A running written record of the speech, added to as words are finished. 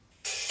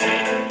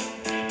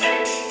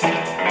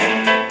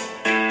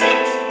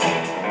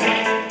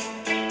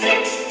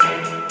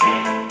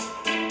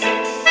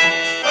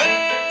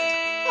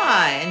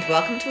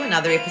welcome to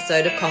another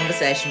episode of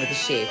Conversation with a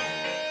Chef.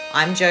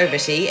 I'm Jo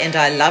Ritty, and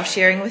I love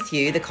sharing with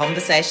you the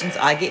conversations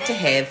I get to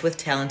have with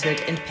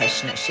talented and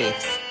passionate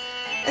chefs.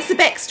 It's the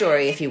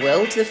backstory, if you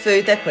will, to the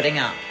food they're putting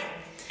up.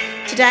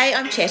 Today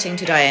I'm chatting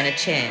to Diana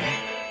Chan.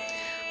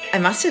 I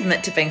must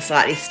admit to being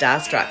slightly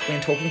starstruck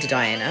when talking to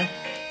Diana,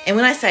 and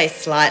when I say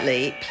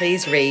slightly,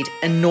 please read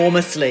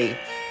enormously.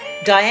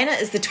 Diana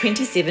is the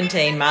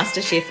 2017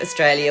 MasterChef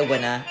Australia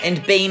winner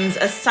and beams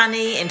a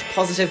sunny and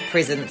positive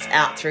presence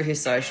out through her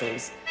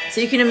socials.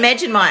 So you can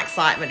imagine my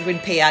excitement when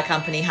PR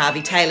company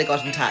Harvey Taylor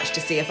got in touch to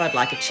see if I'd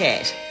like a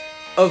chat.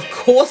 Of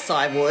course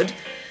I would.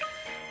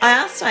 I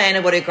asked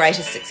Diana what her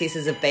greatest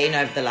successes have been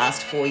over the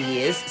last 4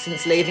 years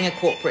since leaving a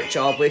corporate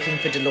job working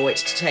for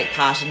Deloitte to take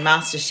part in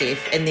MasterChef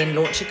and then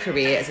launch a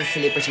career as a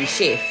celebrity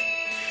chef.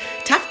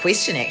 Tough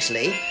question,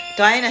 actually.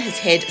 Diana has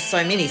had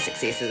so many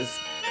successes.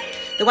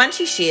 The one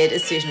she shared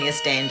is certainly a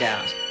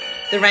standout.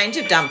 The range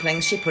of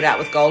dumplings she put out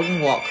with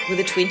Golden Wok were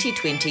the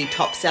 2020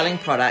 top-selling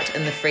product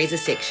in the freezer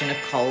section of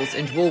Coles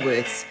and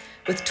Woolworths,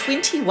 with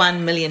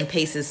 21 million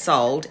pieces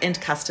sold and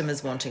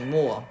customers wanting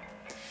more.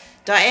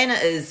 Diana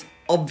is,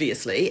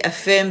 obviously, a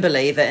firm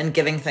believer in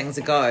giving things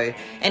a go,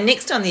 and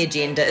next on the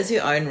agenda is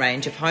her own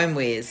range of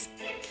homewares.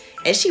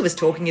 As she was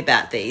talking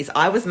about these,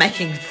 I was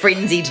making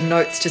frenzied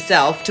notes to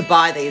self to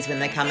buy these when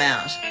they come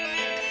out.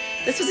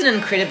 This was an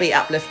incredibly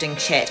uplifting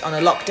chat on a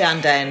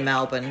lockdown day in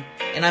Melbourne,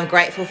 and I'm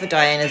grateful for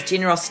Diana's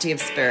generosity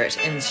of spirit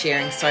in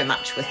sharing so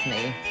much with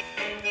me.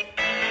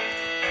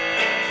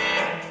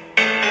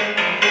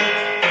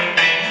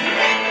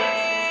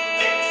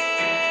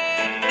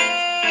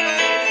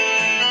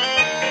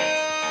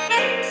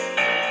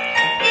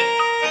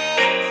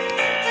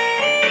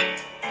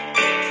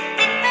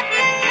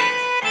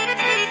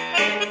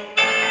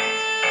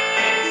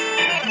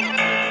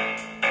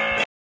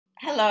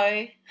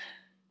 Hello.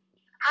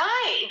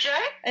 Hi, Jo.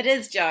 It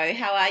is Jo.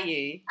 How are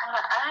you?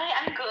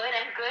 I'm good.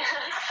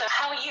 So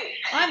how are you?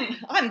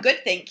 I'm good,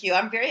 thank you.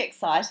 I'm very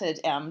excited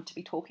to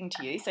be talking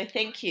to you. So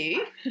thank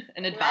you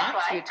in advance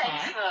for your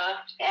time.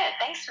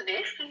 Thanks for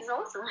this. This is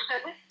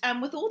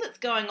awesome. With all that's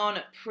going on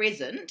at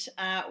present,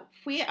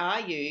 where are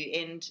you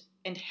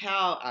and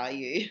how are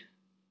you?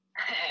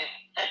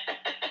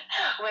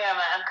 Where am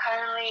I? I'm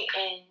currently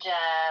in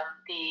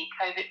the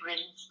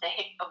COVID-ridden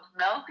state of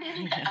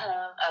Melbourne,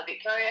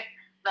 Victoria,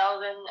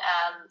 Melbourne,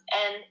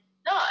 and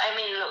no, I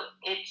mean, look,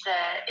 it's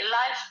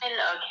life's been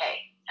okay.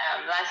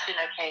 Life's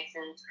been okay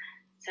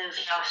since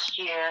last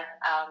year.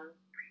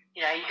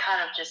 You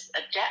kind of just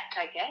adapt,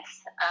 I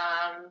guess.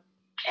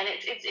 And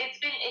it's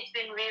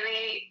been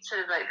really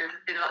sort of like there's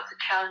been lots of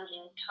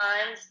challenging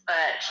times,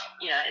 but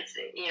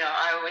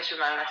I always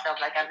remind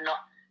myself like I'm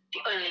not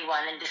the only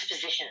one in this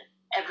position.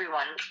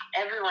 Everyone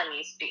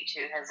you speak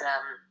to has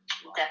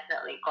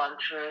definitely gone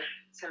through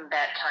some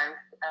bad times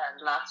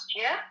last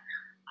year.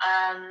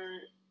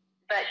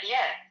 But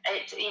yeah,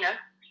 it's you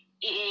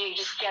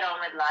just get on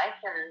with life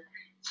and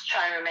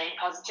try and remain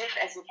positive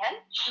as you can.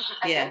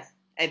 I guess.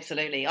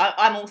 Absolutely.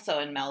 I'm also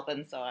in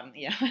Melbourne, so I'm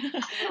You are.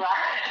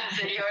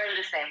 So you're in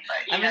the same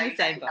boat. I'm in the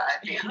same boat.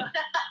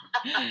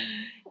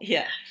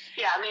 Yeah.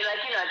 Yeah, I mean,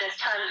 there's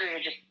times where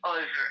you're just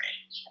over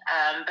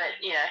it. But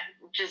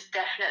just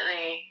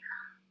definitely.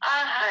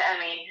 I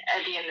mean,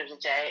 at the end of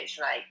the day, it's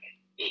like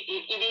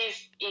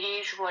it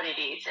is what it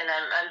is, and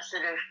I'm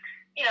sort of,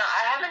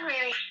 I haven't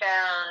really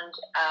found,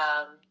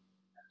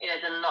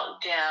 the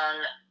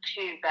lockdown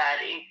too bad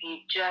if you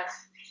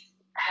just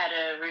had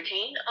a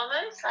routine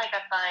almost. Like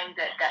I find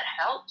that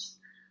helps.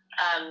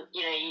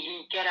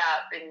 You get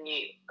up and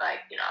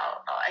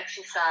I'll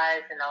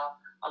exercise and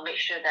I'll make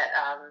sure that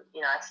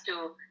I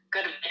still go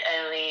to bed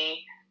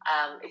early.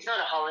 It's not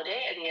a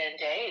holiday at the end of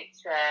the day.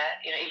 It's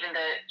even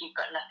though you've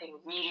got nothing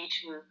really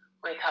to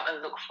wake up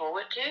and look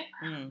forward to.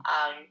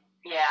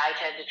 I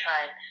tend to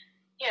try and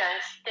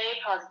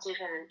stay positive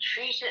and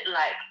treat it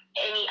like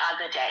any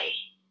other day,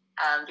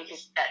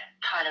 because that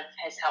kind of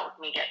has helped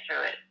me get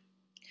through it.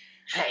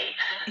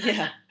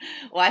 Yeah,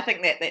 well, I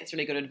think that's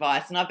really good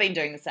advice, and I've been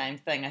doing the same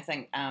thing. I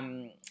think,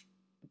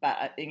 but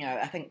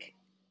I think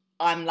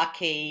I'm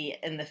lucky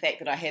in the fact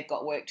that I have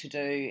got work to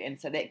do, and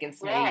so that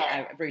gives me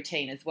a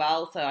routine as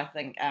well. So I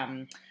think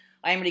I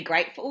am really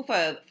grateful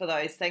for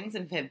those things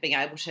and for being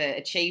able to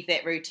achieve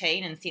that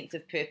routine and sense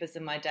of purpose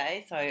in my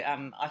day. So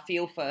I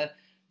feel for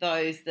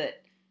those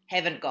that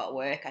haven't got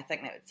work. I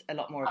think that's a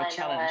lot more of a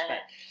challenge,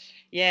 but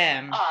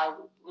yeah.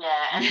 Oh,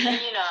 yeah, and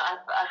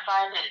I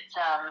find it,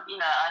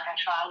 I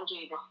try and do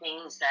the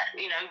things that,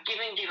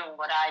 given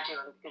what I do,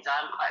 because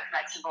I'm quite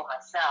flexible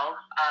myself,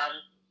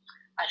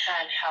 I try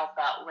and help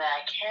out where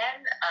I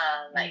can,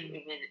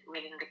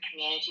 within the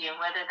community, and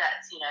whether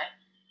that's,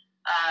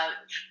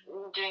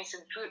 doing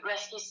some food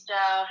rescue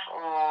stuff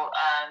or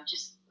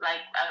just like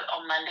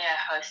on Monday I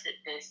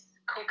hosted this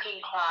cooking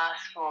class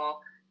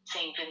for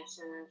St.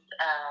 Vincent's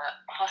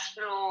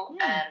Hospital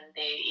and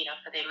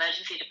for the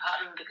emergency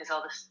department, because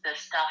all the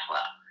staff were,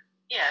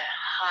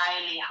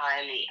 highly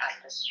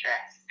under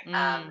stress.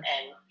 And,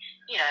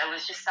 it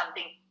was just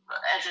something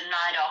as a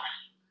night off.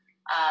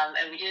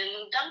 And we did a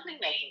little dumpling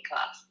making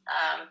class.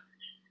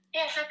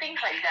 Yeah, so things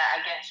like that,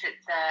 I guess it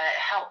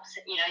helps.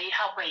 You know, you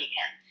help where you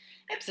can.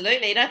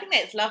 Absolutely, and I think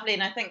that's lovely.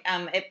 And I think,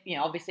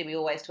 obviously, we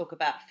always talk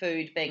about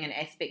food being an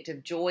aspect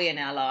of joy in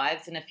our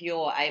lives, and if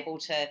you're able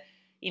to,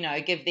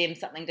 give them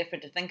something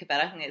different to think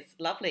about, I think it's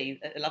a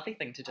lovely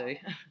thing to do.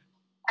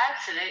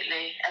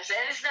 Absolutely. I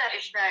said it's no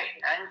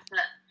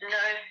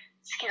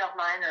skin off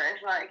my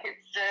nose. Like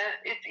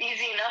it's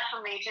easy enough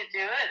for me to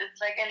do it.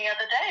 It's like any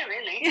other day,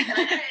 really. And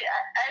I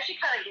actually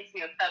kind of gives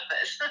me a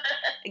purpose.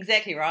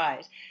 Exactly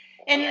right.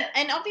 And Yeah.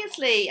 and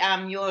obviously,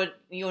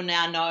 you're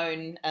now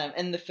known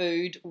in the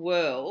food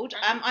world.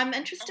 I'm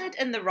interested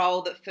in the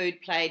role that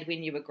food played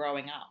when you were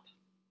growing up.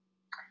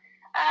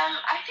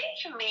 I think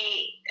for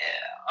me,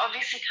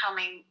 obviously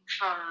coming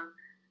from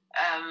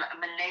a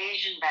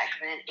Malaysian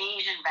background, an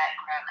Asian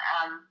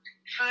background,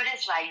 food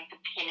is like the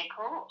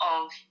pinnacle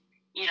of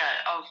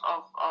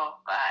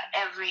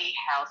every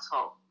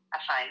household. I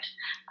find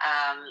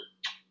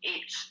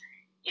it's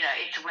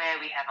where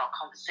we have our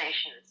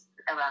conversations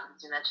around the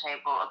dinner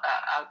table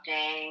about our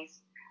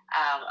days,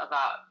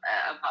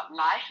 about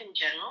life in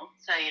general.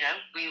 So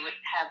we would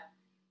have,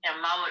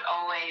 mum would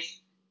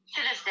always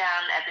sit us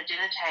down at the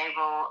dinner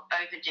table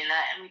over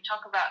dinner, and we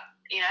talk about,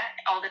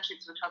 all the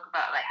kids would talk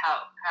about like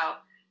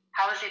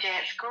how was your day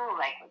at school,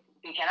 like what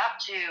did we get up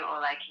to,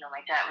 or like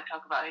my dad would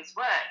talk about his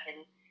work,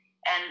 and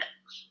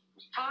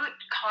food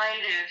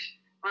kind of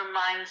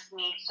reminds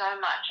me so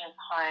much of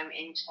home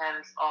in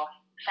terms of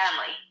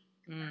family.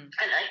 And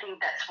I think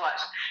that's what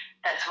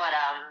that's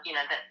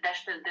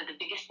the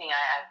biggest thing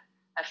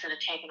I've sort of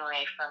taken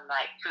away from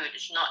like food.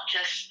 It's not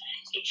just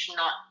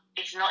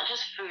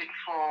food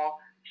for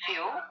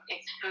fuel.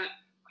 It's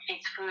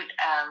food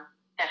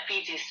that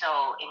feeds your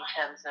soul in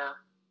terms of.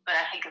 When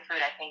I think of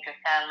food, I think of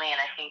family, and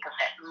I think of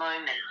that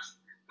moment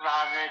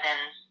rather than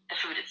the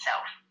food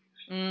itself.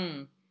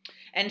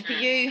 And for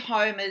you,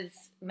 home is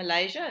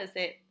Malaysia, is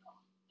that?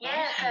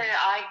 Yeah, so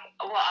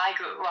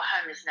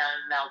home is now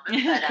in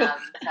Melbourne, but so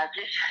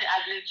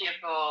I've lived here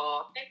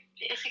for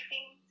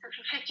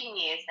 15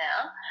 years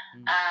now.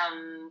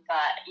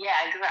 But yeah,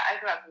 I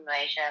grew up in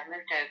Malaysia. I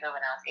moved over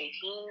when I was 18,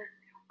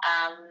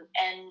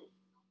 and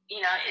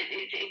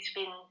it's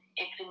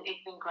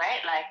been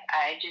great. Like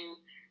I do.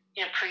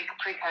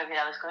 Pre-COVID,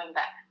 I was going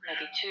back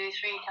maybe 2-3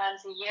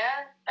 times a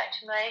year back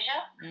to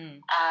Malaysia.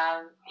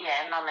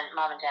 Yeah, mum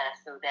and dad are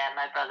still there,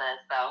 my brother as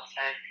well.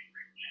 So,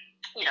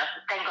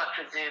 thank God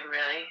for Zoom,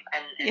 really,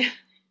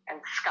 and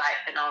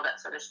Skype and all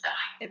that sort of stuff.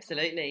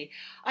 Absolutely.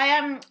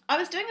 I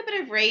was doing a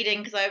bit of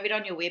reading because I read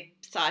on your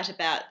website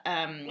about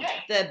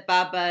the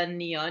Baba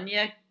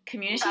Nyonya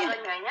community. Baba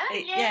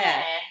Nyonya?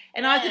 Yeah.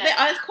 And I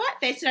was quite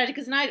fascinated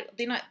because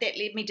that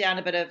led me down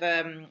a bit of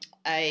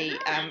a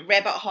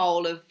rabbit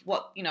hole of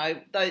what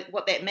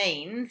what that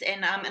means,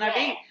 and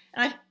I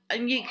read,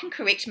 and you can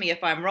correct me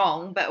if I'm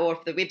wrong, or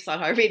if the website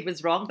I read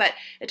was wrong, but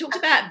it talked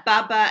about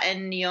Baba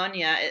and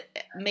Nyonya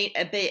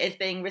as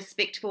being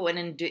respectful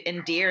and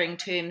endearing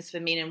terms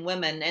for men and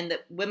women, and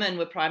that women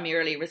were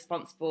primarily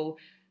responsible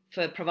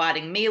for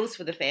providing meals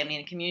for the family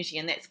and community,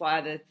 and that's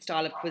why the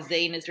style of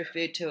cuisine is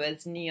referred to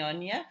as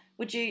Nyonya.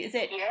 Is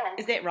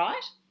that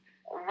right?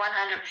 100%,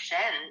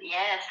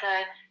 yeah.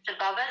 So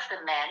Baba's the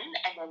man,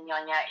 and then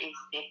Nyonya is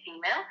the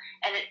female,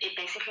 and it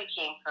basically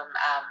came from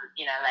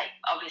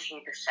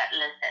obviously the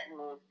settlers that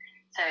moved.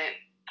 So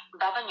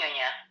Baba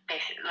Nyonya,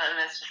 basically,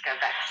 let's just go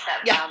back a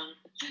step.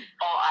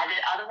 Or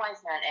otherwise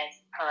known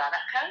as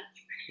Peranakan.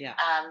 Yeah.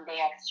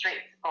 They are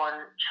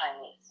Straits-born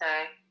Chinese. So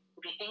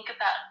if you think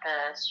about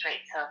the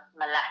Straits of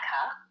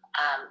Malacca,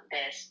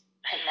 there's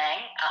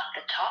Penang at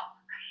the top,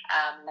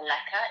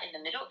 Malacca in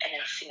the middle, and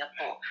then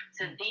Singapore.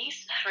 So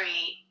these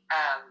three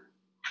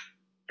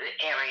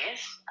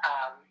areas.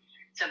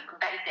 So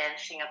back then,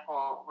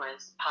 Singapore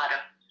was part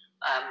of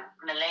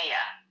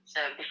Malaya.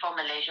 So before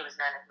Malaysia was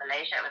known as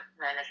Malaysia, it was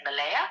known as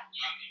Malaya.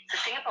 So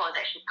Singapore was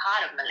actually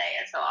part of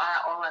Malaya. So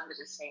all under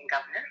the same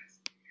governance.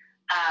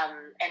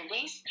 And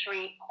these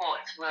three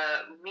ports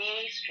were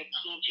really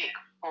strategic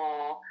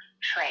for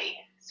trade.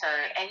 So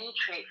any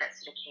trade that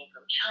sort of came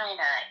from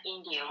China,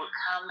 India would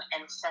come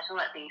and settle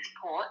at these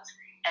ports,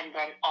 and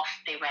then off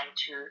they went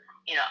to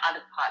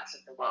other parts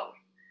of the world.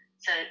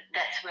 So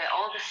that's where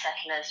all the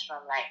settlers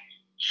from like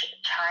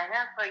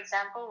China, for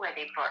example, where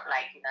they brought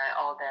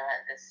all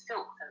the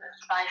silks and the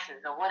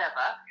spices or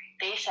whatever,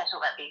 they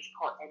settled at these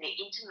ports and they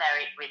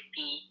intermarried with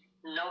the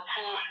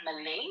local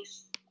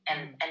Malays.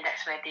 And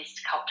that's where this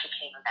culture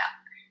came about.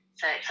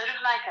 So it's sort of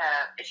like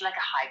a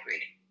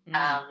hybrid.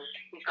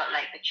 You've got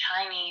like the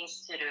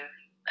Chinese sort of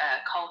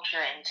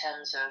culture in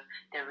terms of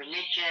the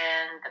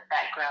religion, the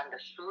background,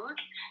 the food,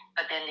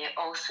 but then they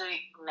also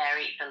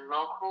married the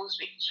locals,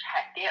 which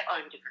had their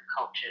own different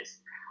cultures,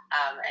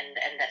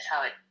 and that's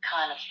how it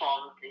kind of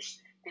formed this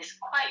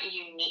quite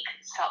unique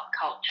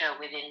subculture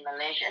within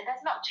Malaysia. And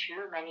there's not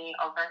too many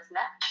of us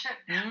left.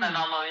 My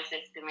mom always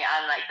says to me,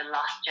 I'm like the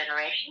last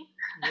generation.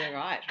 Yeah,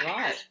 right.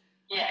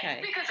 Yeah,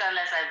 okay. Because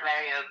unless I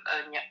marry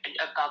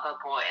a Baba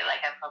boy,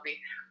 like I probably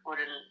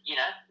wouldn't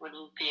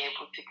be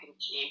able to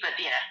continue. But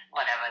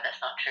whatever,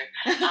 that's not true.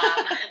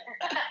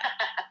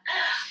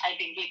 I I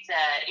think it's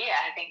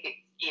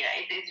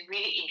it's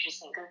really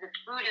interesting because the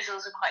food is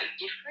also quite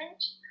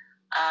different,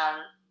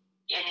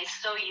 and it's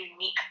so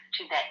unique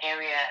to that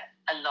area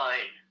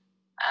alone,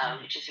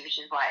 which is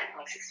why it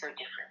makes it so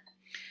different.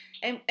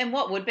 And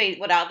what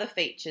are the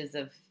features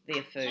of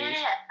their food?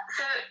 Yeah,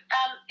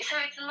 so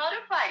it's a lot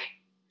of I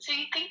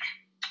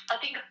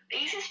think the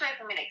easiest way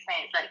for me to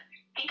explain is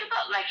think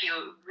about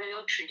your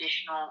real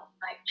traditional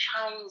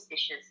Chinese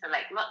dishes. So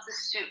lots of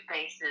soup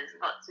bases,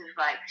 lots of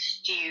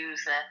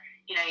stews.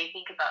 You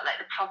think about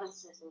the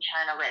provinces in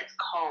China where it's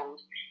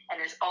cold and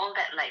there's all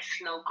that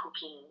slow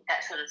cooking,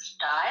 that sort of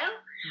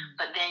style.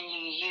 But then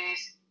you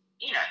use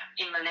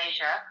in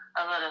Malaysia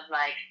a lot of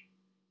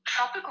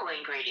tropical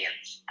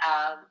ingredients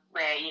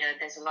where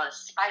there's a lot of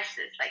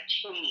spices like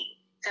chili.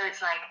 So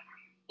it's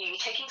you're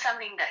taking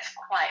something that's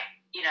quite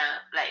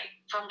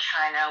from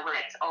China where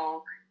it's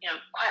all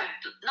quite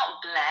not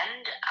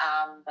bland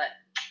but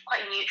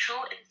quite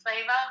neutral in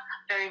flavor,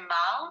 very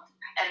mild,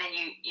 and then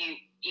you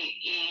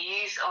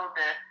use all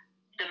the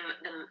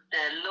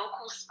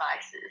local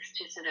spices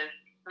to sort of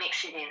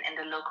mix it in and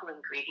the local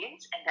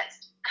ingredients, and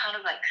that's kind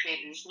of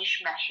creating this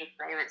mishmash of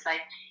flavor. It's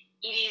it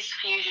is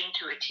fusion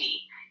to a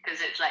T because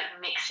it's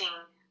mixing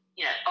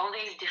all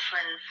these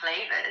different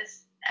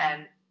flavors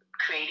and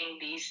creating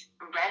these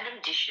random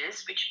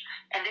dishes,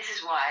 and this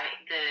is why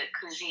the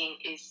cuisine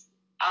is,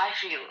 I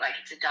feel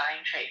it's a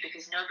dying trait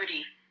because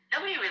nobody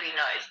really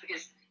knows,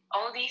 because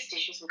all these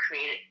dishes were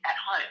created at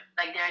home.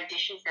 There are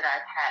dishes that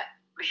I've had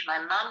which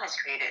my mum has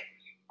created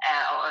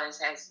or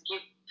has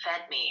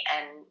fed me,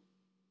 and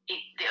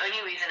the only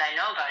reason I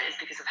know about it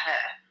is because of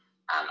her.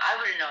 I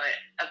wouldn't know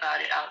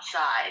about it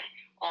outside,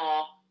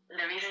 or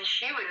the reason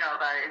she would know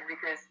about it is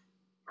because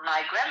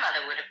my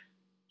grandmother would have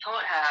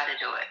taught her how to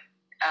do it.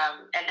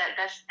 And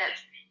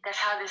that's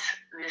how this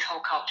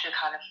whole culture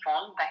kind of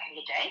formed back in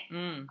the day.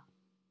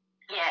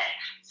 Yeah.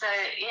 So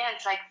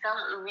it's some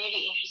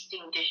really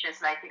interesting dishes,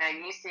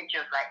 usage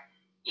of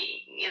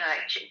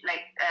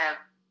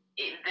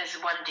there's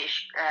one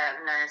dish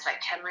known as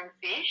tamarind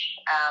fish,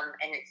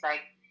 and it's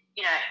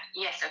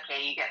yes,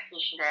 okay, you get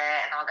fish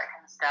there and all that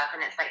kind of stuff,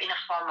 and it's in a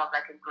form of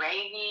a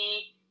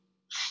gravy,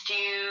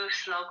 stew,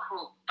 slow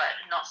cooked, but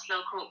not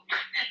slow cooked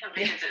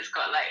because it's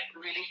got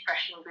really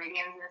fresh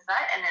ingredients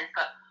inside, and then it's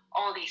got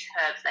all these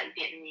herbs like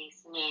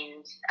Vietnamese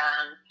mint,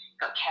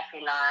 got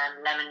kaffir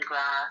lime,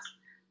 lemongrass,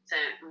 so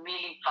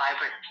really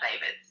vibrant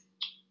flavors.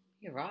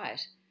 You're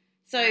right.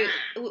 So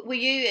were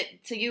you?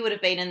 So you would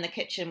have been in the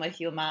kitchen with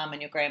your mum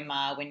and your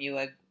grandma when you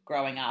were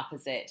growing up,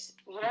 is that?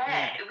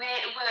 Yeah, we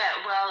were.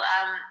 Well,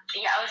 I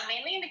was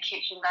mainly in the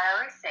kitchen, but I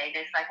always say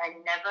this: I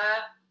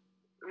never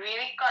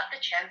really got the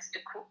chance to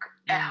cook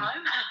at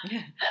home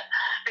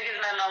because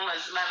my mom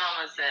was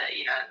the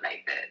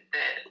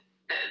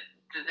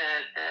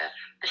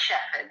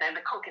chef and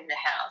the cook in the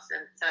house,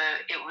 and so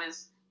it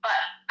was. But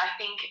I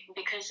think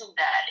because of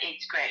that,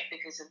 it's great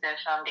because of the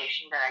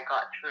foundation that I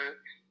got through.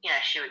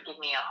 She would give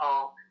me a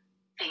whole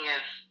thing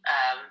of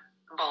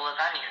bowl of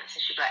onions,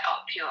 and she'd be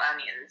peel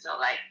onions, or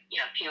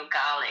peel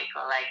garlic,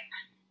 or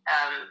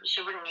she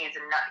wouldn't use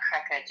a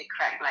nutcracker to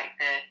crack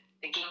the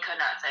ginkgo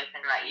nuts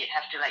open. You'd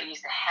have to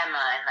use the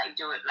hammer and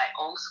do it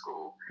old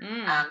school.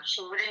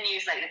 She wouldn't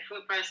use the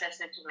food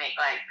processor to make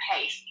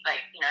paste,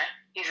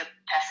 use a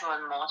pestle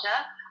and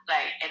mortar,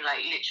 and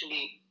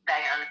literally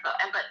bang it on the floor.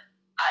 And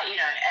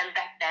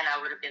back then I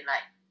would have been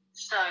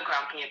so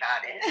grumpy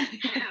about it.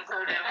 So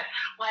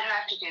why do I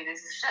have to do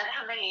this? It's so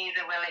many years,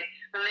 and we're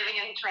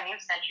living in the 20th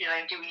century.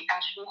 Do we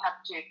actually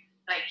have to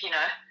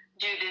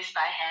do this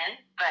by hand?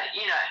 But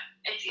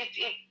it's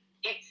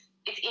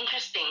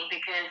interesting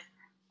because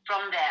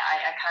from there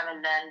I kind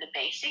of learned the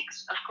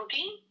basics of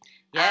cooking.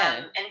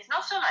 Yeah. And it's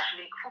not so much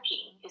me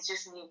cooking; it's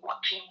just me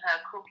watching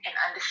her cook and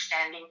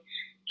understanding.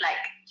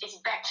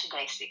 It's back to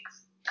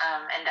basics,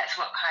 and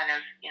that's what kind of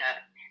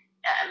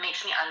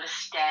makes me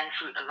understand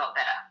food a lot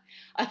better.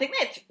 I think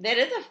that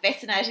is a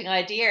fascinating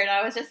idea, and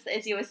I was just,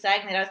 as you were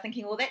saying that, I was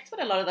thinking, well, that's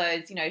what a lot of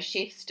those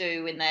chefs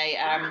do when they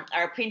are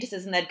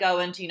apprentices, and they'd go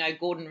into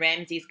Gordon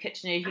Ramsay's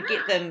kitchen, and you could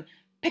get them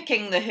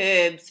picking the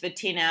herbs for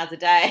 10 hours a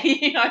day.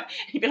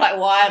 You'd be like,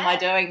 why am I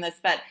doing this?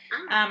 But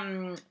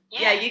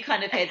you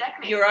kind of had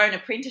your own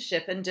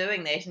apprenticeship in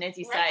doing that, and as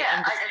you say, I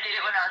did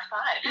it when I was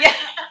 5. Yeah,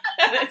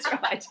 that's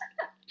right.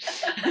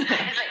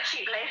 It's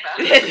cheap labour.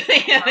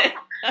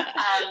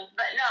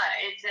 But no,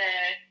 it's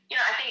I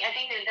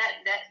think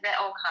that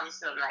all comes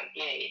from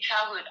your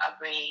childhood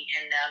upbringing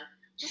and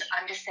just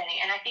understanding.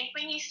 And I think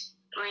when you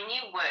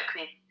work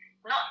with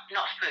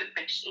not food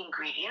but just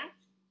ingredients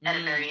at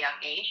a very young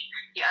age,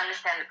 you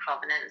understand the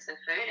provenance of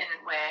food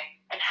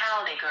and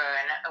how they grow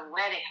and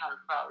where they come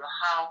from, or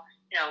how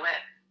where.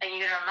 And you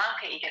go to a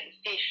market, you get the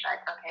fish.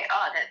 Okay,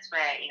 that's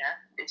where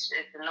it's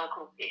the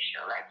local fish,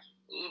 or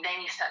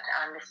then you start to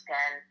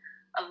understand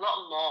a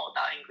lot more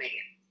about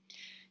ingredients.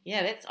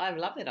 Yeah, I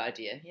love that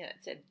idea. Yeah,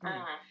 it's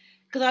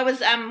because I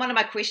was one of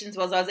my questions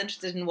was I was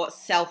interested in what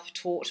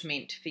self-taught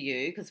meant for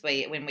you, because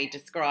when we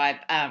describe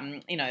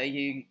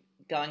you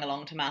going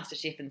along to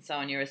MasterChef and so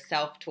on, you're a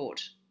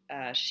self-taught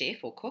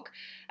chef or cook.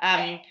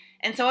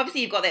 And so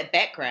obviously you've got that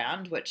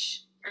background,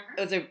 which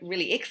was a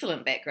really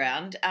excellent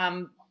background.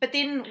 But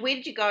then where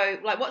did you go?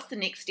 Like, what's the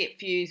next step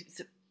for you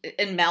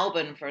in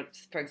Melbourne,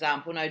 for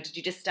example? No, did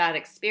you just start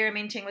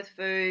experimenting with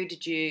food?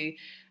 Did you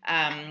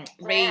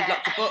read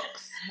lots of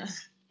books?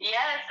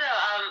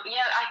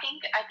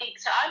 I think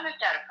so. I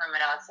moved out of home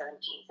when I was 17.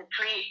 So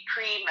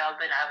pre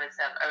Melbourne, I was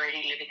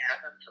already living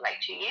out of home for like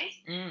 2 years.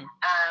 And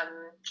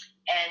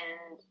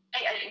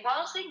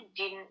whilst I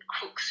didn't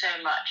cook so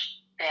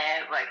much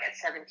there, like at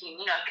 17,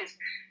 because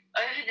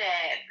over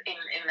there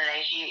in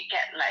Malaysia, you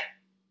get like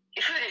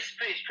food is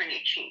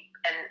pretty cheap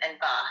and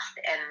fast,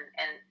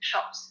 and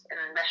shops and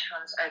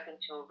restaurants open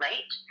till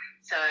late.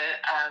 So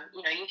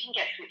you can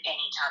get food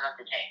any time of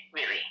the day.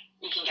 Really,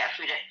 you can get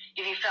food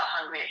if you felt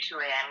hungry at 2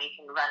 a.m. You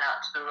can run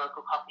out to the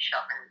local coffee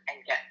shop and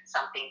get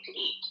something to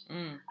eat.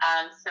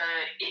 So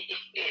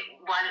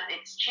one,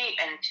 it's cheap,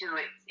 and two,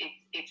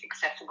 it's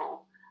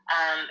accessible.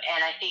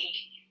 And I think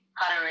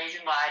part of the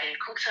reason why I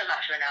didn't cook so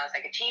much when I was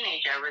like a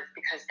teenager was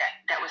because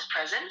that was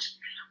present.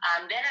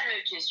 Then I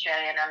moved to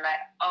Australia, and I'm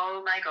like,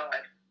 oh my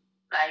God,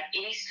 like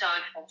it is so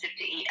expensive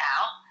to eat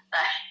out.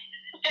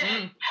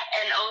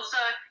 And also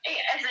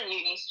as a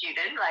uni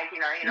student, like,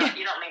 you're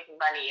not making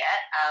money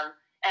yet.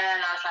 And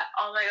then I was like,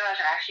 oh my gosh,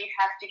 I actually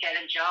have to get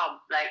a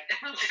job, like,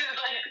 to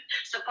like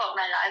support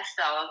my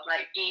lifestyle of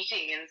like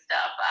eating and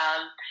stuff.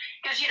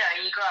 Because, you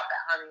grow up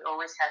at home, you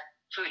always have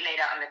food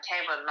laid out on the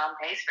table and mum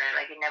pays for it.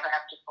 Like, you never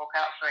have to fork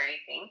out for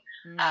anything,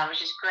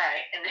 which is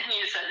great. And then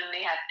you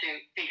suddenly have to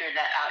figure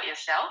that out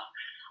yourself.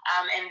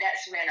 And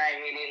that's when I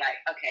really like,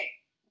 okay,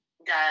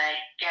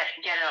 get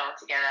it all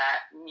together.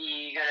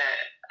 You gotta,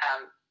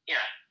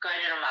 go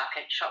to the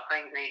market, shop for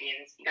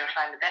ingredients. You gotta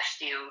find the best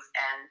deals,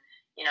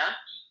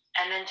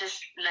 and then just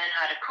learn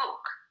how to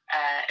cook.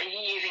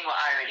 Using what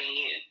I already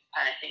knew,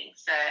 kind of thing.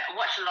 So I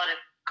watched a lot of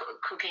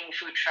cooking,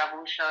 food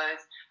travel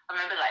shows. I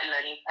remember like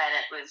Lonely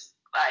Planet was.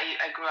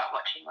 I grew up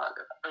watching a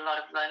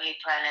lot of Lonely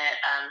Planet,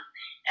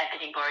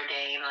 Anthony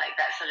Bourdain, like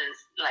that sort of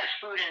like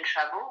food and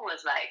travel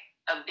was like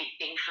a big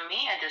thing for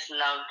me. I just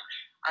loved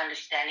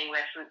understanding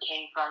where food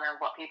came from and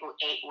what people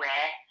ate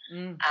where.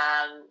 And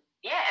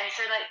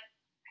so like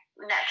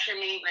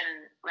naturally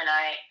when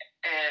I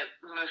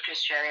moved to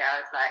Australia, I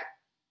was like,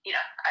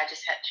 I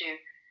just had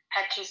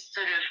to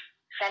sort of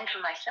fend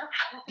for myself.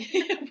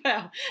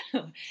 Wow.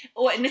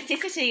 Or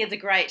necessity is a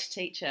great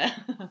teacher.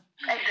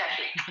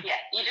 Exactly.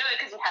 Yeah, you do it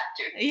because you have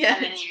to. Yeah.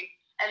 And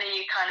then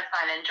you kind of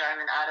find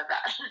enjoyment out of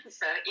that.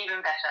 So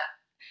even better.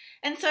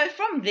 And so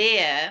from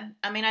there,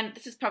 I mean,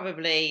 this is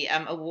probably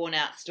a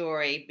worn-out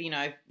story,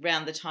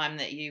 around the time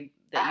that you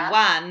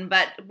won.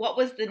 But what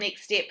was the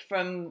next step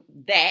from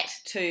that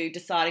to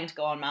deciding to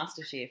go on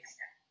MasterChef?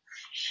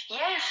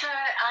 Yeah. So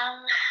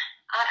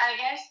I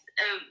guess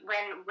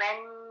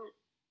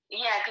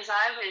because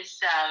I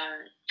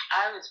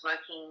was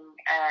working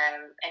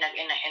in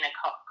a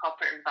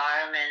corporate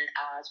environment.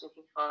 I was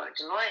working for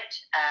Deloitte,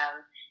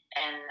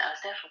 and I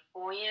was there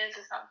for 4 years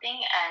or something.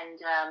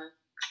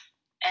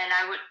 And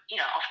I would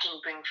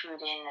often bring food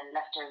in and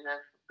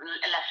leftover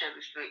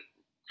food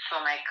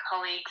for my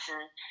colleagues,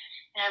 and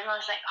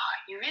everyone was like, "Oh,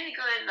 you're really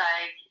good.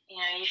 Like,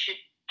 you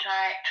should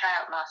try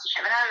out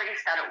MasterChef." And I already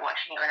started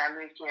watching it when I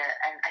moved here.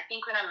 And I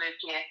think when I moved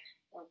here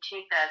in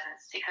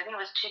 2006, I think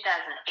it was 2008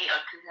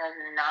 or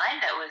 2009,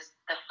 that was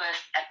the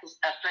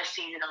first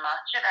season of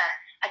MasterChef. And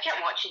I kept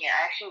watching it.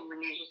 I actually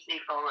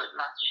religiously followed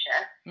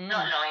MasterChef,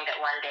 not knowing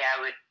that one day I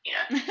would,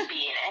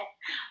 be in it.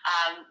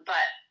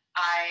 But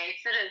I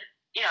sort of,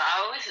 I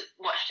always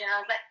watched it and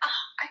I was like, oh,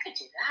 I could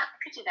do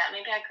that.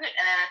 Maybe I could.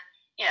 And then,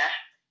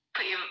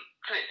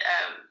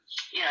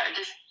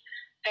 just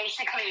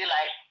basically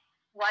like,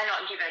 why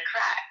not give it a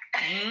crack?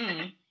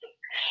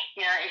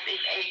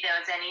 If there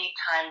was any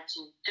time to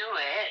do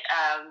it,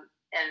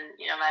 and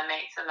my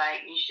mates are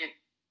like, you should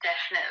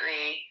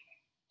definitely,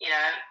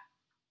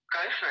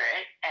 go for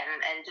it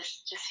and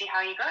just see how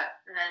you go.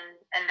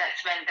 And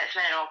that's when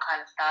it all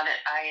kind of started.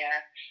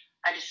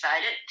 I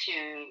decided to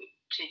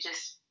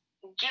just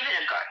give it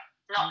a go,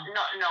 not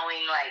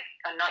knowing like,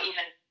 or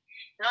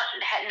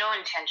had no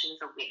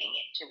intentions of winning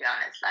it, to be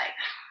honest. Like,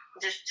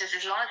 just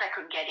as long as I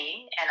could get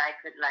in and I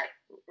could like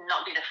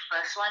not be the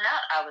first one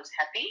out, I was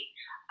happy.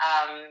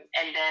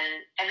 And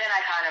then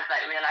I kind of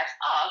like realized,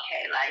 oh,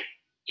 okay, like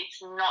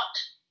it's not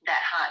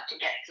that hard to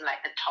get to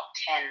like the top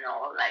 10,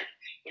 or like,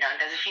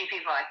 there's a few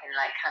people I can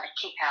like kind of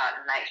kick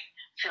out and like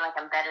feel like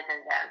I'm better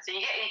than them. So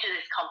you get into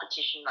this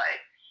competition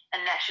mode,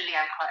 and naturally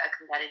I'm quite a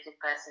competitive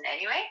person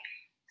anyway.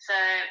 So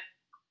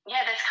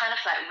yeah, that's kind of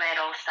like where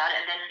it all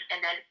started.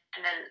 And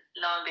then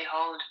lo and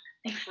behold,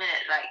 next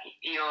minute, like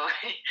you're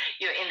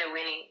in the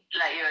winning,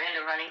 like you're in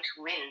the running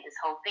to win this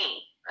whole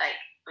thing. Like,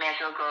 may as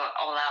well go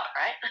all out,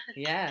 right?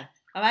 Yeah,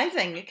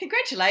 amazing!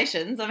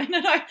 Congratulations. I mean, I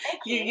know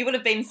you would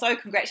have been so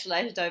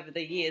congratulated over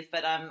the years,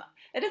 but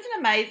it is an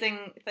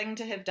amazing thing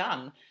to have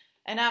done.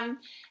 And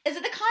is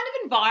it the kind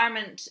of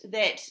environment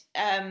that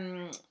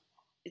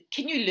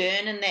can you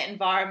learn in that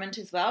environment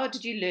as well?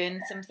 Did you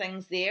learn some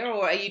things there,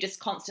 or are you just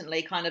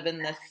constantly kind of in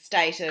this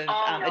state of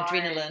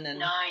adrenaline? And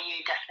no,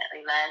 you definitely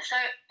definitely learned. So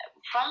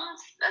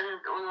and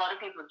a lot of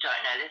people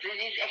don't know this,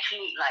 it is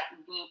actually like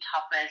the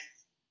toughest,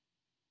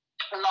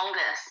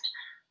 longest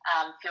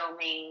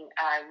filming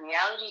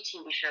reality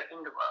TV show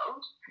in the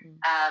world.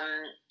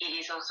 It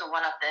is also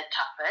one of the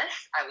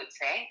toughest, I would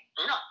say.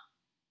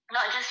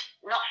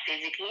 Not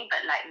physically,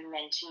 but like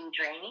mentally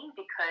draining,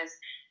 because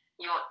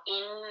you're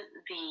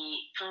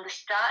from the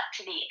start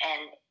to the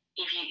end.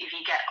 If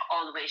you get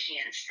all the way to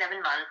the end,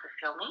 7 months of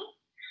filming.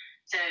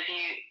 So if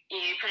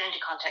you put it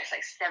into context,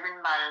 like 7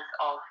 months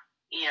of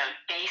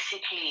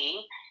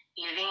basically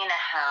living in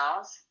a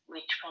house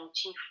with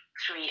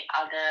 23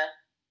 other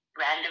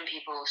random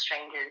people,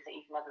 strangers that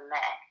you've never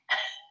met.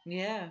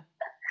 Yeah.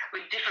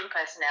 With different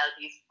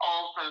personalities,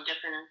 all from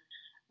different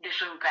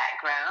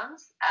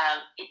backgrounds.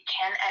 It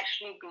can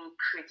actually be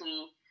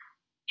pretty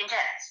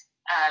intense.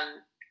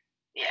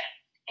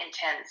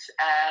 Intense.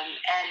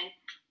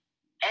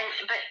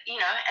 But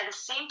at the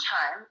same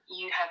time,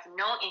 you have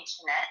no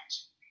internet,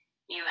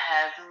 you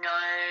have no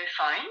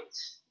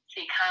phones,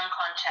 so you can't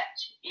contact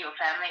your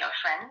family or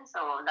friends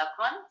or loved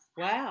ones.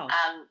 Wow.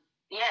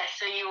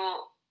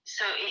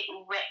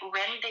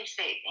 When they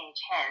say it's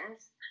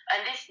intense,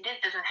 and this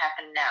doesn't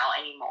happen now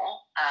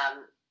anymore.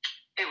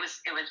 It was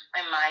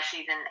in my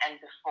season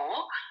and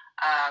before,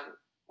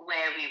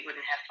 where we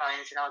wouldn't have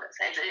phones and all that.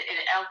 So it's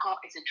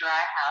a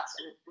dry house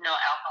and no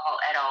alcohol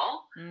at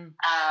all.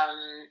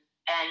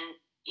 And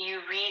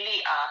you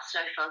really are so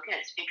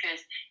focused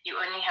because you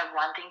only have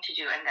one thing to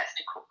do, and that's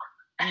to cook.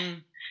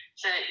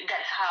 So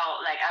that's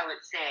how, like, I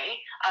would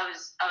say I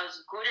was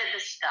good at the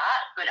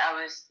start, but I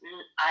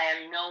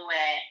am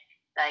nowhere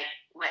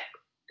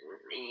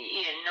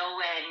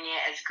nowhere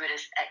near as good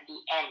as at the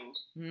end.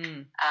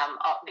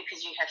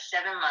 Because you have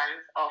 7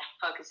 months of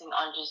focusing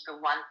on just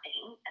the one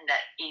thing, and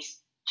that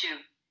is to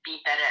be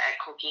better at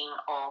cooking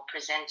or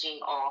presenting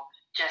or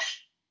just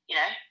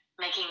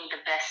making the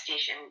best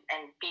dish and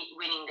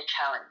winning the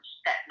challenge.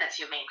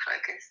 That's your main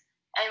focus.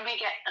 And we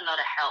get a lot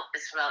of help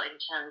as well in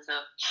terms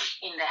of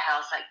in the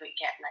house. Like, we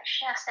get like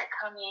chefs that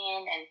come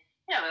in, and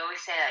we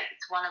always say like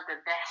it's one of the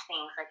best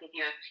things. Like, if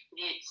you're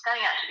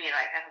starting out to be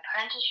like an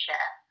apprentice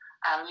chef,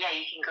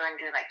 you can go and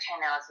do like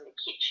 10 hours in the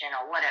kitchen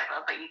or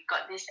whatever, but you've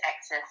got this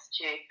access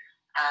to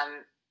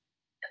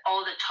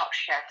all the top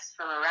chefs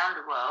from around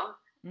the world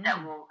that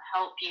will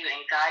help you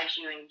and guide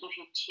you and give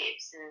you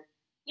tips and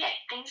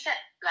things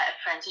that like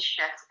apprentice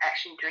chefs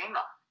actually dream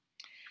of.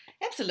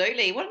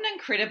 Absolutely. What an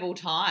incredible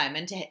time.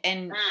 And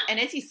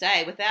as you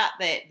say, without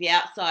the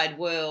outside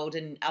world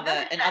and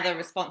other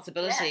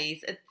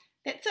responsibilities,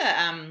 that's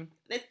a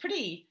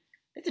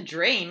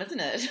dream, isn't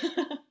it?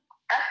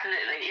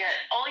 Absolutely, yeah.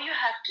 All you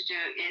have to do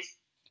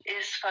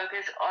is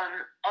focus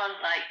on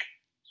like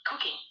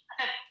cooking.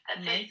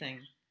 That's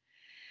amazing.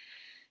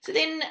 So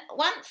then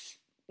once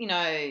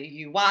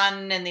you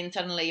won, and then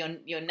suddenly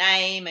your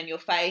name and your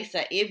face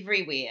are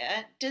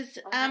everywhere, does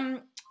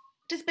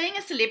being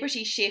a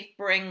celebrity chef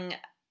bring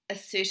a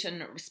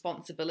certain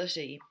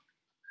responsibility?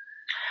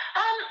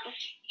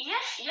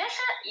 Yes,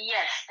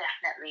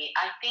 definitely.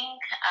 I think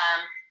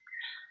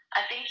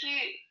you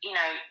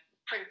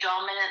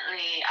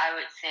predominantly, I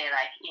would say,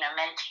 like,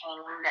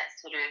 maintaining that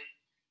sort of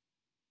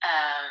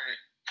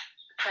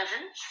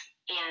presence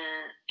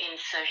in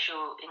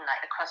social,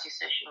 like across your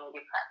social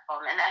media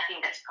platform, and I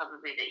think that's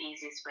probably the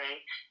easiest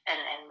way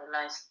and the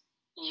most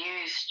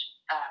used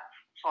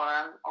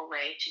forum or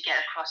way to get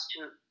across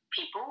to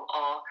people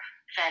or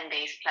fan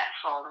base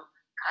platform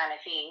kind of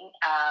thing.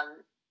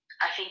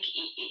 I think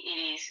it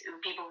is,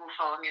 people who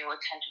follow me will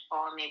tend to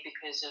follow me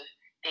because of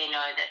they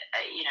know that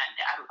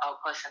I'll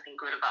post something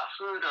good about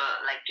food or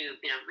like do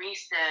a bit of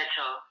research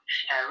or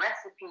share a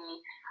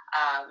recipe,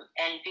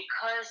 and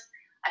because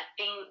I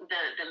think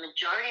the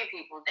majority of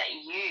people that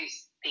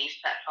use these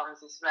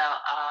platforms as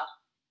well are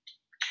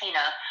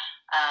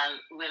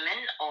women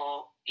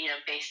or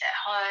based at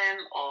home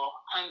or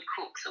home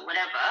cooks or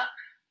whatever.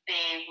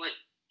 They would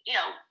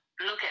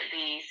look at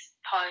these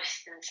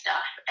posts and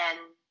stuff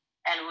and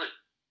would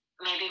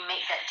maybe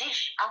make that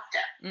dish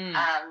after.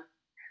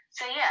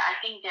 So I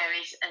think there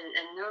is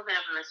a little bit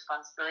of a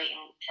responsibility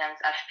in terms,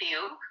 I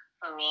feel,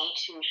 for me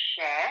to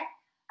share,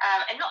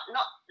 and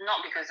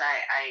not because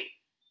I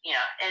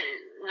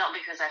not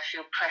because I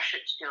feel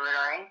pressured to do it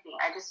or anything.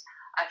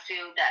 I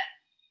feel that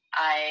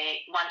I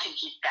want to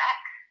give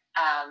back,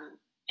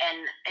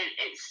 and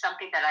it's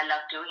something that I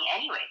love doing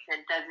anyway. So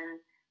it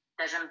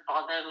doesn't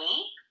bother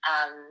me,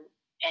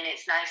 and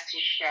it's nice to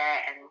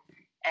share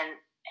and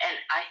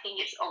I think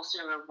it's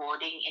also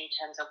rewarding in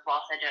terms of,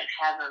 whilst I don't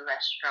have a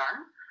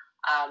restaurant,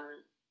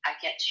 I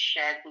get to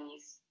share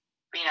these,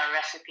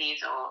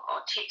 recipes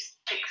or tips,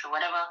 tricks or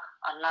whatever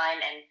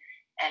online,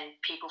 and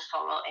people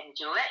follow and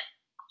do it,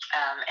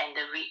 and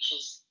the reach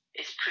is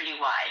pretty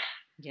wide.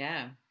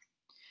 Yeah.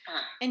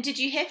 And did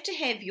you have to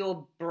have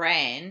your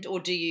brand,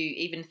 or do you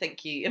even think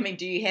do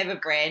you have a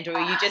brand, or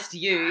are you just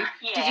you?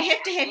 Yeah, did you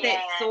have to have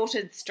that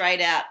sorted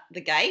straight out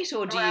the gate,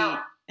 or do you...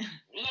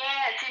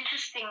 Yeah, it's an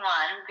interesting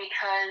one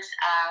because,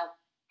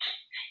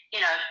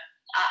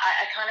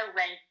 I kind of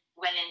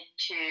went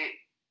into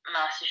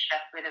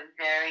MasterChef with a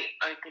very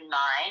open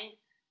mind,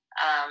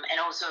 and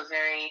also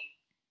very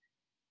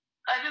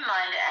open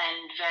mind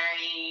and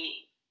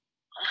very,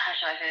 how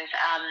shall I say this?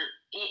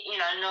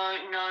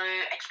 No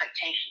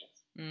expectations.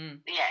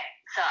 Yeah.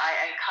 So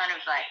I kind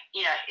of like,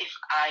 if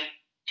I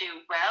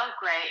do well,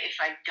 great. If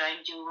I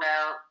don't do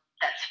well,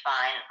 that's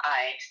fine.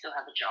 I still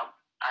have a job.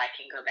 I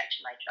can go back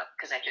to my job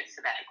because I took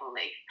sabbatical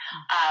leave.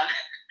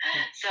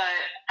 So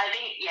I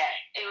think,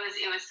 it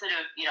was sort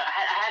of,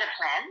 I had a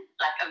plan,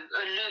 like a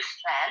loose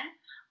plan.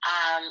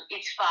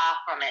 It's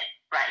far from it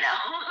right now.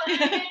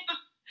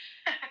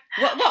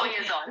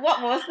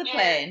 What was the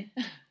plan?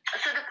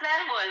 So the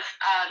plan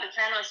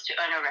was to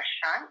own a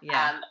restaurant,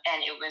 and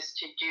it was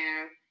to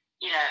do,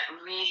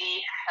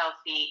 really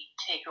healthy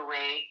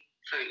takeaway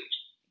food.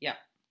 Yeah.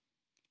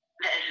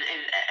 That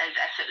is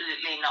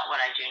absolutely not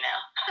what I do now.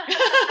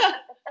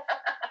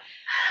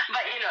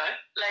 But,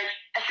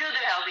 I still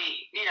do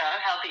healthy,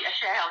 I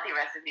share healthy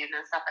recipes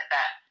and stuff like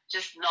that,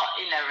 just not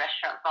in a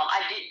restaurant form.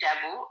 I did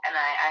dabble, and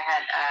I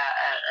had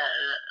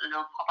a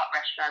little pop-up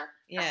restaurant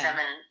for 7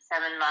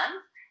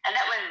 months, and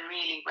that went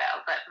really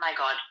well. But my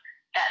God,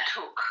 that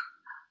took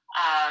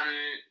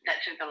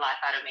the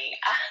life out of me.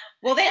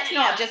 Well, that's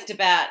not just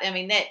about. I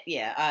mean,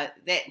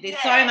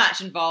 there's so much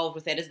involved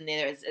with that, isn't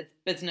there? It's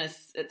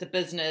business. It's a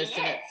business,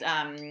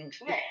 and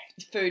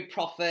it's food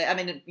profit. I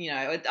mean,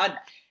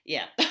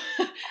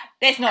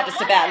 that's not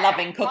just about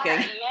loving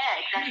cooking.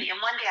 Exactly. And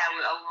one day I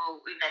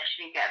will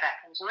eventually get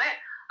back into it.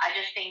 I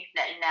just think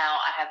that now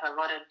I have a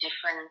lot of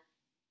different.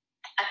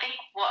 I think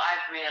what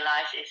I've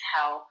realized is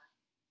how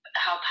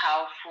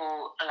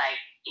powerful,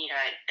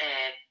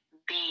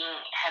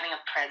 having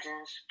a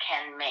presence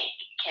can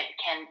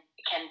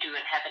do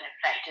and have an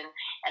effect,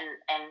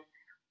 and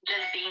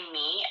just being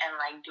me and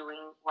like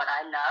doing what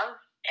I love,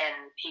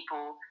 and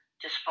people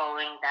just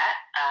following that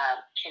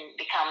can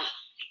become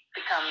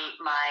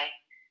my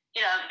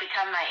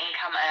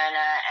income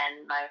earner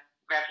and my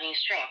revenue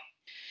stream.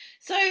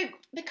 So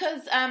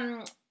because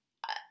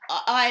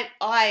I,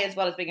 as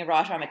well as being a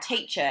writer, I'm a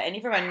teacher, and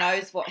everyone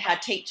knows how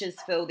teachers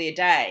fill their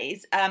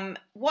days.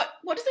 What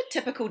does a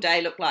typical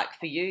day look like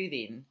for you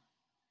then?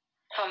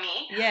 For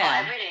me?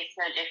 Yeah. Every day is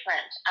so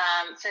different.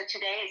 So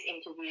today is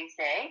interviews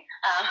day.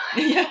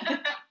 So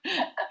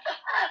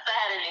I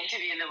had an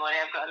interview in the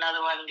morning. I've got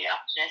another one in the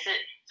afternoon.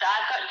 So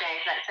I've got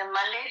days so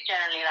Monday is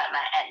generally like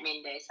my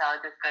admin day. So I'll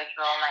just go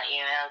through all my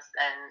emails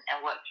and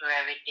work through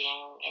everything,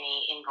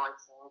 any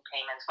invoicing,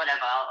 payments,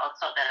 whatever. I'll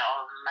sort that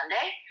out on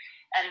Monday.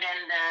 And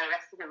then the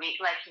rest of the week,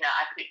 I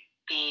could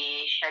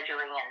be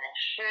scheduling in a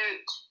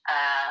shoot,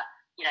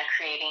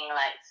 creating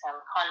like some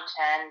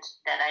content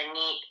that I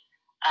need.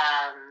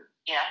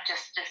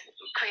 Just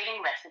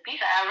creating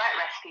recipes. I write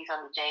recipes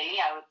on the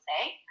daily, I would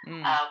say,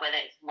 whether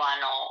it's 1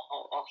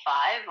 or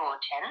 5 or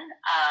 10.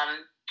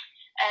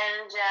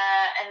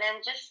 And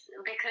then just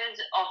because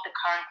of the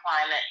current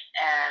climate,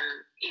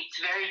 it's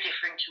very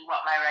different to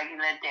what my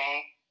regular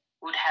day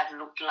would have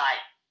looked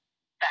like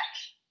back,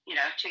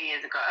 2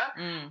 years ago.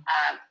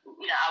 I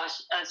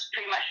was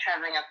pretty much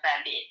traveling a fair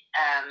bit,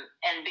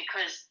 and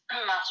because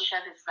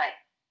MasterChef is like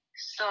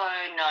so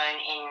known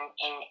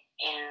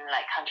in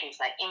like countries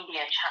like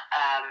India,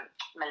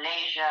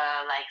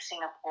 Malaysia, like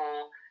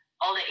Singapore,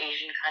 all the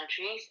Asian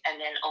countries, and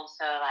then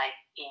also like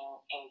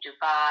in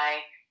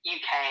Dubai,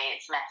 UK,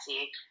 it's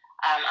massive.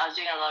 I was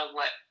doing a lot of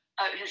work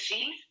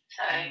overseas,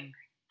 so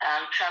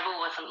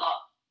travel was a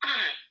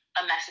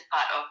massive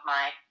part of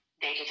my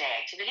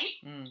day-to-day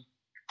activity.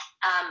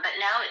 But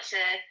now it's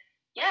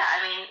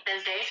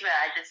there's days where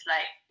I just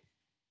like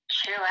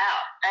chill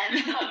out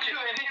and not do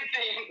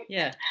anything.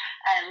 Yeah.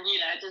 And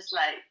just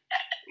like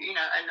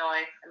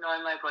annoy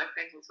my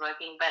boyfriend who's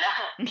working, but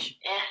it's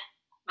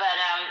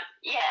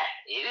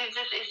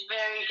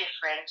very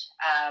different.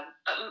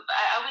 But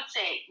I would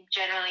say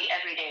generally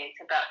every day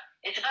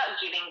it's about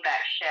giving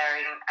back,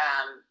 sharing,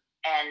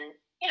 and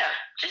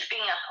just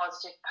being a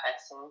positive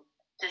person.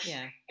 Just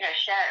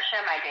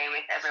share my day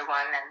with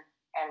everyone,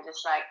 and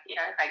just like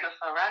if I go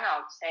for a run,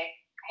 I'll say,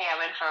 hey, I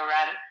went for a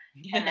run.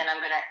 And then I'm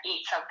going to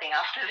eat something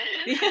after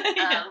this.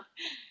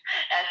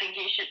 I think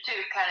you should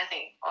too, kind of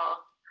thing.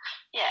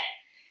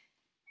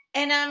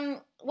 And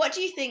what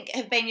do you think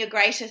have been your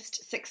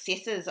greatest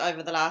successes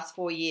over the last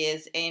 4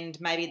 years, and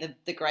maybe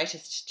the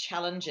greatest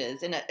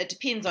challenges? And it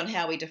depends on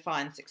how we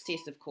define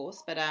success, of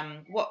course. But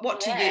what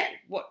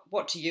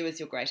to you is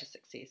your greatest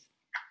success?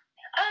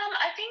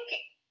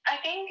 I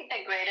think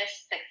the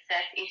greatest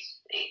success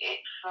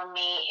for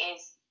me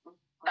is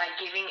by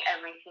giving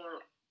everything.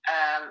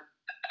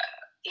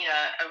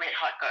 A red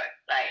hot go.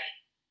 Like,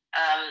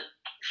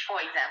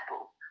 for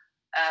example,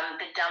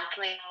 the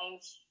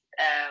dumplings,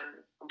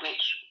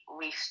 which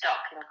we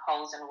stock in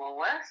Coles and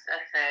Woolworths,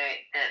 so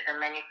the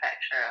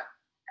manufacturer,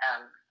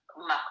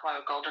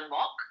 Makmur Golden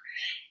Wok,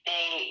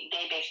 they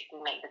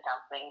basically make the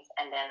dumplings,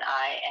 and then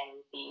I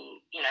am the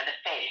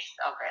face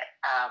of it.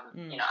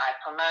 I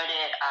promote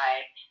it,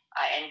 I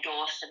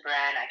endorse the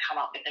brand, I come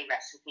up with the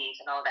recipes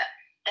and all that.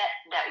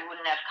 That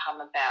wouldn't have come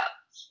about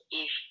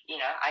if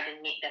I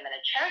didn't meet them at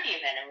a charity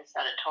event and we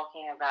started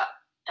talking about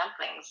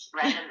dumplings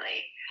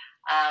randomly,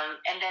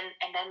 and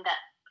then that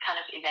kind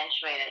of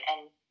eventuated.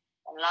 And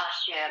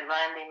last year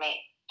alone, they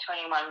made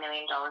 $21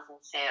 million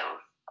in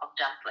sales of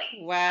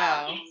dumplings.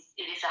 Wow.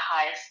 It is the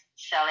highest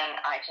selling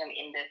item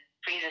in the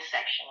freezer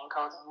section in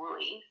Coles and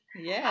Woolies.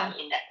 Yeah.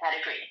 In that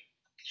category.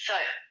 So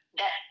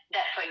that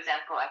for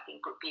example, I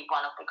think would be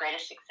one of the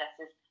greatest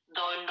successes,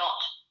 though not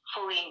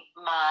fully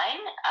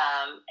mine.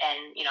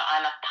 And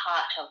I'm a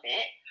part of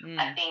it.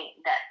 I think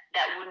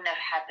that wouldn't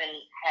have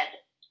happened had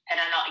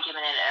I not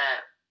given it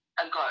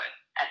a go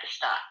at the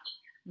start.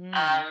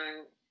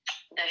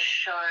 The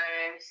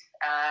shows,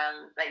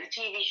 like the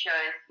TV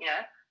shows,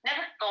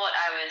 never thought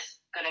I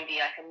was going to be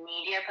like a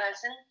media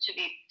person, to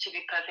be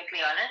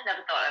perfectly honest.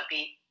 Never thought I'd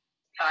be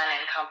fun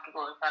and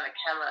comfortable in front of the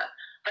camera.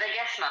 But I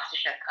guess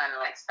MasterChef kind of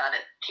like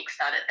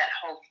kickstarted that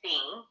whole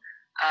thing.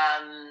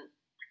 And,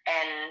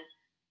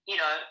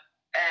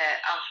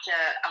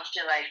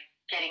 after like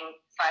getting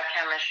 5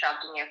 cameras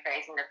shoved in your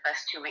face in the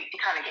first 2 weeks, you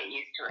kind of get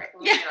used to it.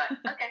 And you're like,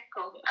 okay,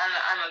 cool.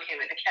 I'm okay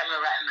with the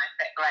camera right in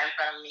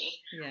front of me.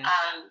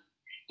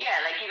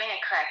 Yeah. Like giving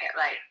a crack at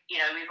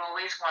we've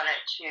always wanted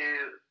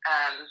to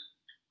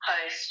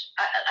host.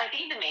 I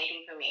think the main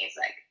thing for me is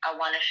like I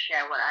want to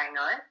share what I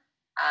know,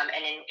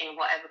 and in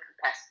whatever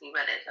capacity,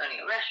 whether it's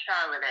owning a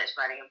restaurant, whether it's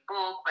writing a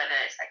book, whether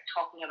it's like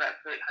talking about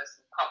food,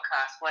 hosting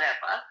podcasts,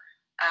 whatever.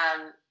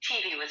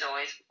 TV was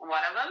always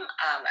one of them,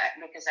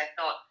 because I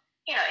thought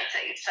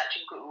it's such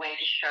a good way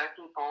to show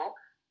people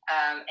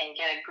and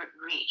get a good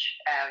reach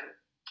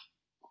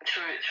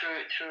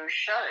through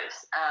shows.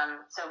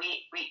 So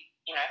we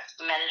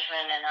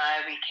management and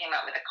we came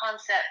up with a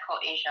concept called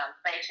Asia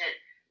Unplated,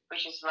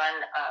 which is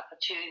run for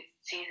 2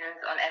 seasons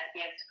on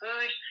SBS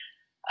Food,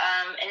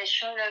 and it's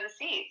shown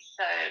overseas.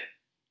 So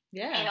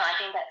I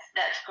think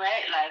that's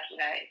great. Like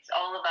it's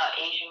all about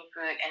Asian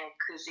food and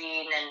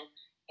cuisine, and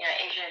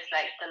Asia is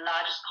like the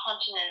largest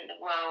continent in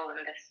the world,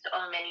 and there's so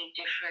many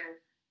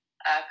different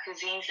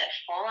cuisines that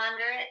fall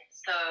under it.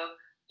 So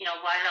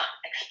why not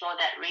explore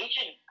that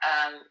region?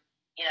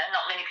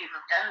 Not many people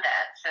have done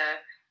that.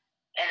 So.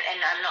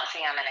 And I'm not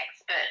saying I'm an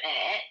expert in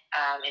it,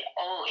 in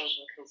all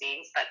Asian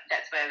cuisines, but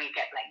that's where we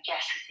get like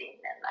guests in,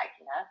 and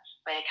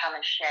where they come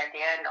and share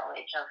their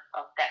knowledge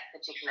of that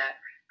particular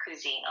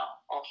cuisine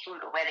or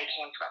food or where they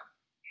came from.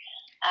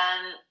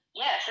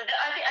 So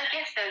I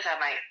guess those are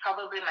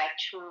probably my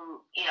 2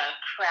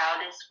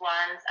 proudest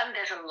ones.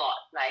 There's a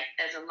lot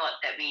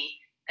that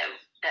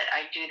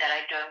I do that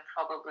I don't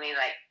probably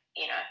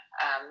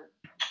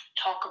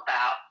talk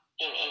about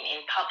in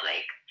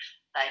public.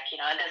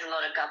 There's a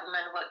lot of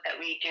government work that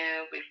we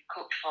do. We've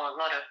cooked for a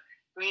lot of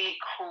really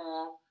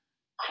cool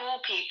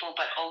people,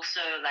 but also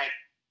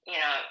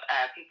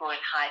people in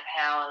high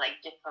power,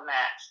 like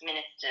diplomats,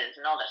 ministers,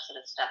 and all that sort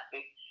of stuff.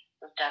 We've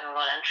done a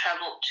lot and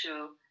traveled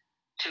to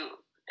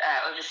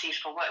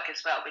overseas for work as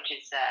well, which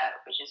is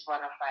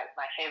one of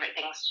my favorite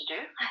things to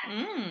do.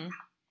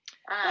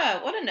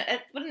 Wow, what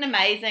an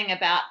amazing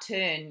about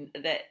turn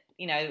that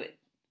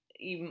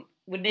you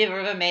would never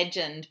have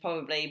imagined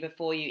probably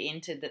before you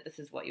entered that this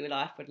is what your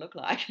life would look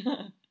like. No,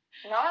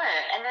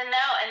 and then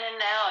now,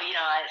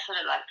 I sort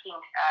of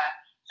think.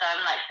 So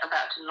I'm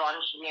about to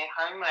launch a new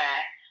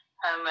homeware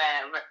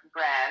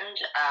brand,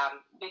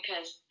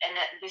 because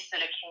this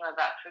sort of came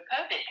about through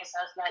COVID, because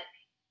I was like,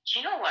 do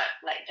you know what,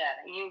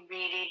 Dana, you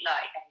really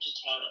like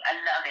entertaining.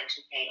 I love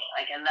entertaining.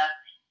 I love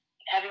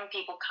having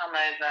people come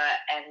over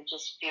and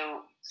just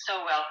feel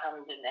so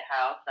welcomed in the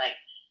house.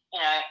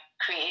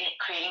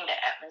 Creating the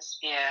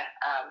atmosphere,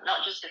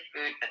 not just the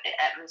food, but the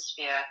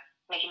atmosphere,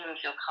 making them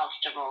feel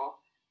comfortable,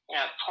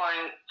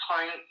 pouring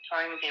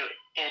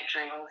their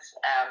drinks,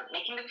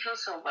 making them feel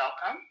so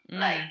welcome.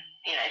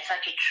 It's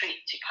such a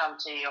treat to come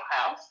to your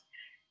house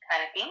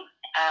kind of thing.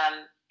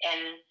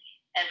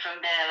 And from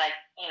there,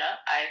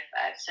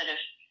 I've sort of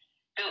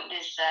built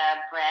this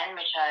brand,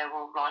 which I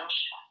will launch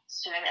as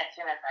soon as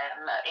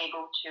I'm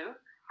able to.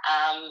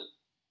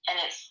 And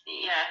it's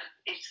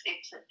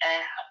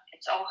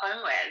all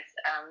homewares,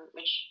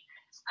 which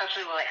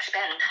hopefully will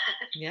expand.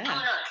 Yeah. Who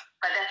knows?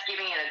 But that's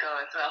giving it a go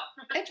as well.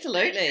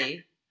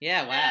 Absolutely.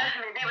 Yeah. Wow.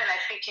 Maybe when I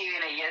speak to you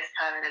in a year's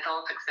time and it's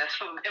all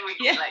successful, then we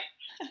can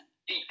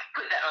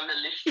put that on the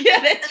list.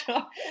 Yeah, that's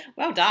right.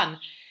 Well done.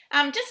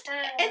 Just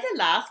as a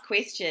last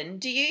question,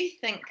 do you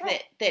think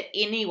that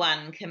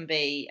anyone can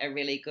be a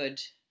really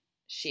good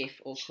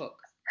chef or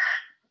cook?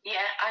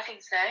 Yeah, I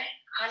think so.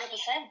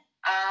 100%.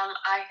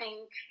 I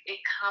think it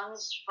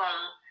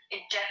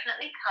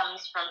definitely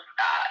comes from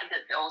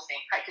the old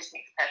saying, practice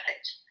makes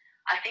perfect.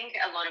 I think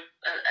a lot of,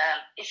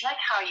 it's like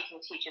how you can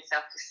teach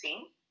yourself to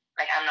sing.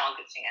 I'm not a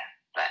good singer,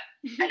 but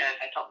I know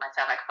if I taught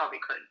myself, I probably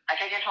could. I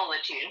can hold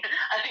a tune.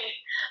 I think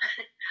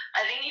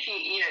if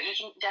you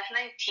can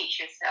definitely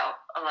teach yourself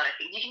a lot of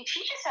things. You can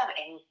teach yourself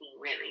anything,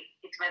 really.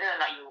 It's whether or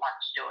not you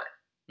want to do it.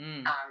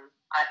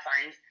 I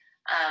find,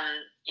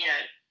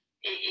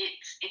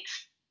 it's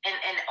and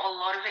a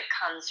lot of it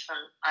comes from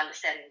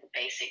understanding the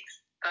basics.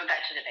 Go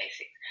back to the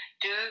basics.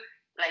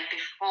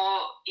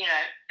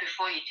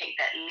 Before you take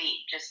that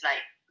leap, just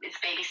it's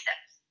baby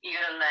steps. You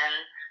gotta learn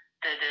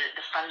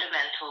the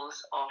fundamentals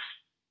of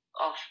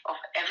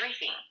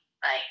everything,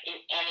 like in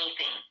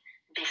anything,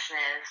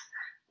 business,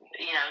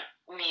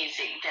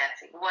 music,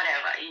 dancing,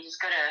 whatever. You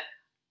just gotta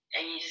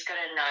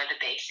know the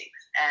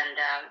basics, and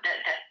I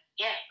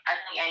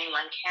think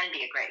anyone can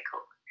be a great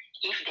cook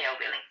if they're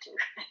willing to.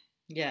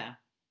 Yeah.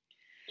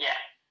 Yeah.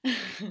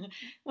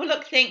 Well,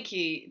 look, thank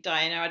you,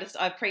 Diana.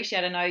 I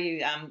appreciate. I know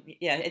you.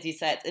 As you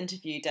say, it's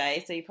interview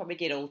day, so you probably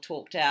get all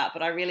talked out.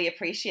 But I really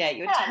appreciate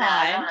your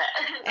time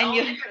and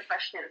your different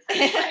questions.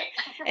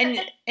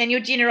 and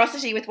your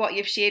generosity with what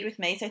you've shared with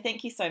me. So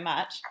thank you so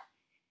much.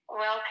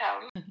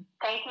 Welcome.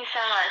 Thank you so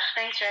much.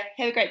 Thanks, Red.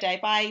 Have a great day.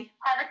 Bye.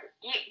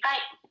 Bye.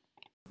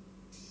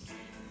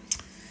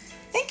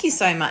 Thank you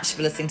so much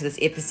for listening to this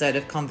episode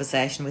of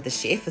Conversation with a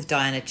Chef with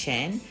Diana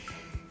Chan.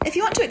 If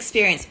you want to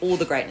experience all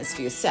the greatness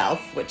for yourself,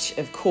 which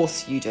of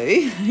course you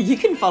do, you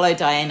can follow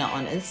Diana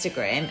on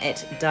Instagram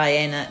at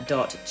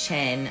diana.chan.au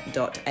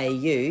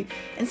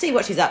and see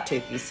what she's up to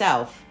for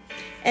yourself.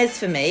 As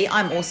for me,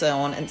 I'm also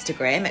on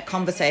Instagram at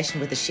Conversation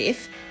with a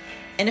Chef.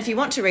 And if you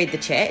want to read the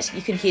chat,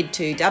 you can head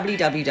to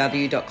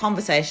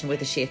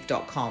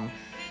www.conversationwithachef.com.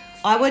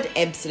 I would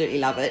absolutely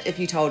love it if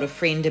you told a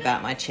friend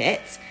about my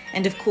chats.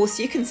 And of course,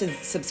 you can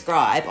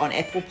subscribe on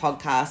Apple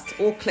Podcasts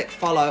or click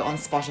follow on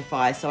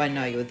Spotify so I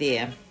know you're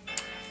there.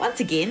 Once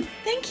again,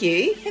 thank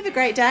you. Have a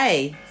great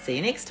day. See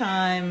you next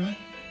time.